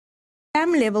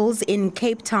Dam levels in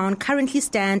Cape Town currently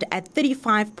stand at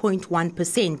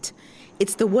 35.1%.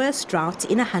 It's the worst drought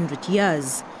in 100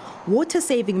 years.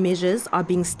 Water-saving measures are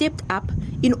being stepped up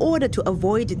in order to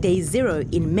avoid day zero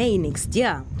in May next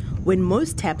year, when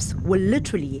most taps will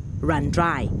literally run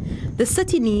dry. The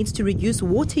city needs to reduce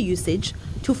water usage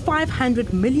to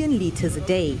 500 million litres a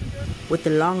day. With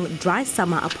the long, dry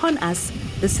summer upon us,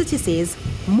 the city says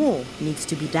more needs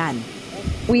to be done.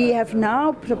 We have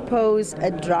now proposed a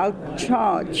drought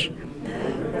charge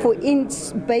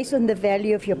based on the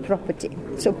value of your property.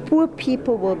 So poor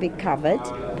people will be covered.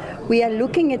 We are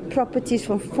looking at properties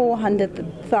from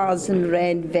 400,000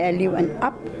 Rand value and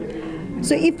up.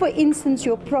 So if, for instance,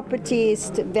 your property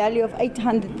is the value of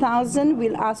 800,000,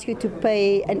 we'll ask you to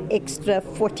pay an extra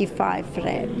 45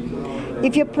 Rand.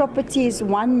 If your property is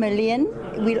 1 million,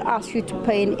 we'll ask you to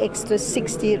pay an extra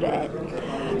 60 Rand.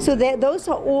 So those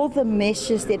are all the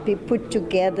measures that we put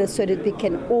together so that we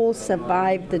can all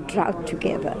survive the drought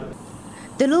together.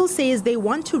 Delil says they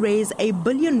want to raise R1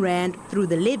 billion through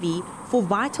the levy for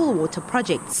vital water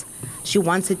projects. She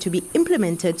wants it to be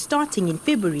implemented starting in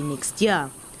February next year.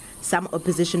 Some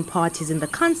opposition parties in the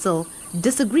council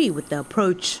disagree with the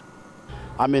approach.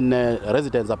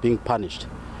 Residents are being punished.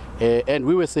 And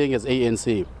we were saying as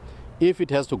ANC, if it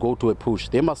has to go to a push,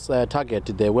 they must target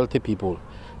the wealthy people,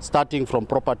 starting from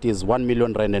properties 1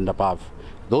 million Rand and above.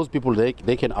 Those people, they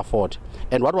can afford.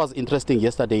 And what was interesting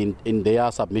yesterday in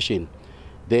their submission,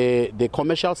 the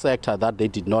commercial sector that they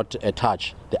did not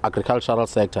touch, the agricultural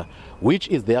sector, which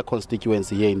is their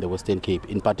constituency here in the Western Cape,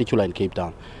 in particular in Cape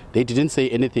Town. They didn't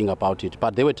say anything about it,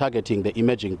 but they were targeting the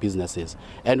emerging businesses.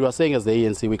 And we are saying as the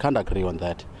ANC, we can't agree on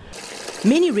that.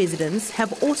 Many residents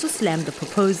have also slammed the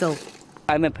proposal.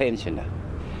 I'm a pensioner.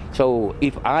 So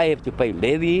if I have to pay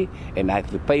levy and I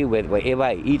have to pay wherever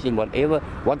I eat and whatever,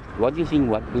 what do you think,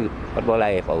 what will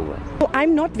I have over?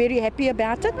 I'm not very happy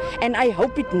about it, and I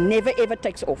hope it never ever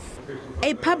takes off.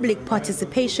 A public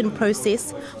participation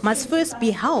process must first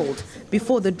be held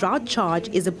before the drought charge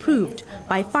is approved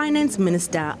by Finance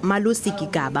Minister Malusi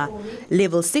Gigaba.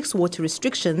 Level 6 water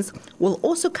restrictions will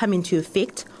also come into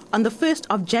effect on the 1st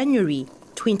of January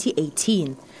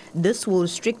 2018. This will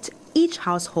restrict each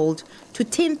household to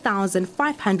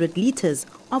 10,500 litres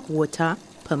of water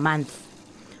per month.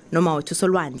 Noma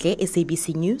Tusolwandle,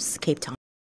 SABC News, Cape Town.